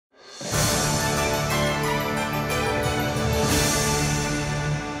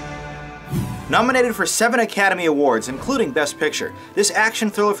Nominated for 7 Academy Awards, including Best Picture, this action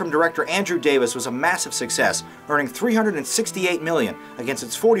thriller from director Andrew Davis was a massive success, earning $368 million against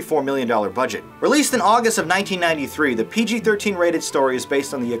its $44 million budget. Released in August of 1993, the PG-13 rated story is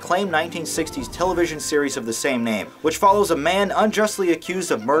based on the acclaimed 1960s television series of the same name, which follows a man unjustly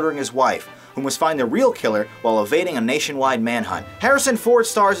accused of murdering his wife, who must find the real killer while evading a nationwide manhunt. Harrison Ford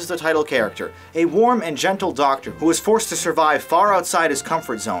stars as the title character, a warm and gentle doctor who is forced to survive far outside his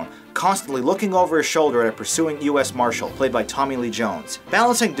comfort zone, constantly looking over his shoulder at a pursuing U.S. Marshal, played by Tommy Lee Jones.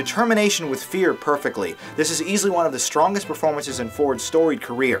 Balancing determination with fear perfectly, this is easily one of the strongest performances in Ford's storied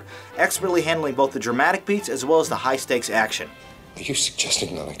career, expertly handling both the dramatic beats as well as the high-stakes action. Are you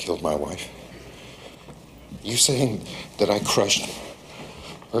suggesting that I killed my wife? You saying that I crushed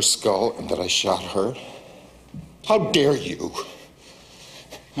her skull and that I shot her? How dare you?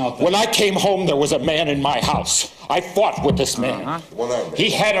 When I came home, there was a man in my house. I fought with this man. He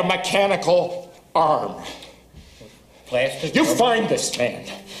had a mechanical arm. Plastic? You find this man.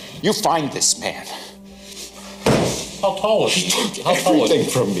 You find this man. How tall is he? He took everything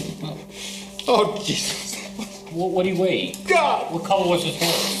from me. Oh, Jesus. What do you weigh? God! What color was his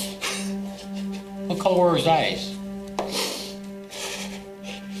hair? What color were his eyes?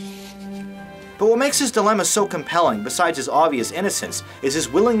 But what makes his dilemma so compelling, besides his obvious innocence, is his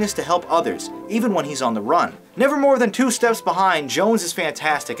willingness to help others, even when he's on the run. Never more than 2 steps behind, Jones is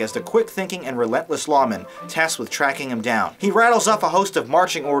fantastic as the quick-thinking and relentless lawman tasked with tracking him down. He rattles off a host of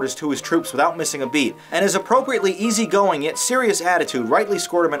marching orders to his troops without missing a beat, and his appropriately easygoing yet serious attitude rightly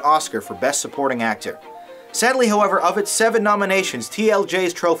scored him an Oscar for Best Supporting Actor. Sadly, however, of its 7 nominations,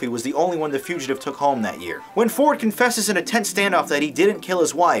 TLJ's trophy was the only one The Fugitive took home that year. When Ford confesses in a tense standoff that he didn't kill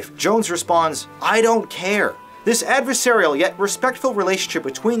his wife, Jones responds, "I don't care." This adversarial yet respectful relationship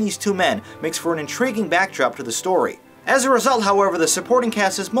between these 2 men makes for an intriguing backdrop to the story. As a result, however, the supporting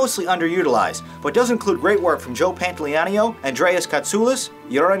cast is mostly underutilized, but does include great work from Joe Pantoliano, Andreas Katsoulis,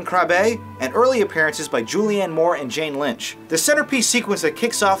 Joran Krabe, and early appearances by Julianne Moore and Jane Lynch. The centerpiece sequence that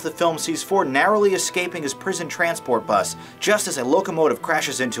kicks off the film sees Ford narrowly escaping his prison transport bus just as a locomotive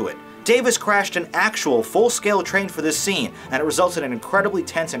crashes into it. Davis crashed an actual full-scale train for this scene, and it results in an incredibly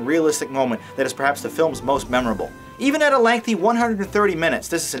tense and realistic moment that is perhaps the film's most memorable. Even at a lengthy 130 minutes,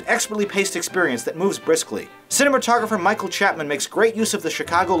 this is an expertly paced experience that moves briskly. Cinematographer Michael Chapman makes great use of the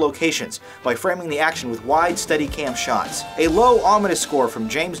Chicago locations by framing the action with wide, steady cam shots. A low, ominous score from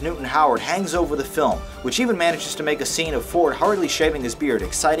James Newton Howard hangs over the film, which even manages to make a scene of Ford hurriedly shaving his beard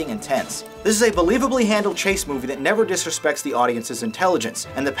exciting and tense. This is a believably handled chase movie that never disrespects the audience's intelligence,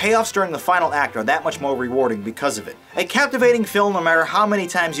 and the payoffs during the final act are that much more rewarding because of it. A captivating film no matter how many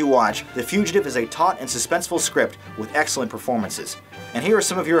times you watch, The Fugitive is a taut and suspenseful script with excellent performances. And here are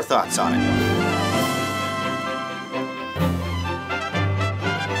some of your thoughts on it.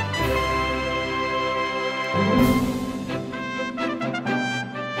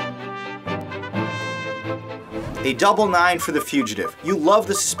 A double 9 for The Fugitive. You love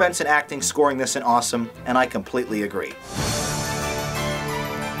the suspense and acting scoring this an awesome, and I completely agree.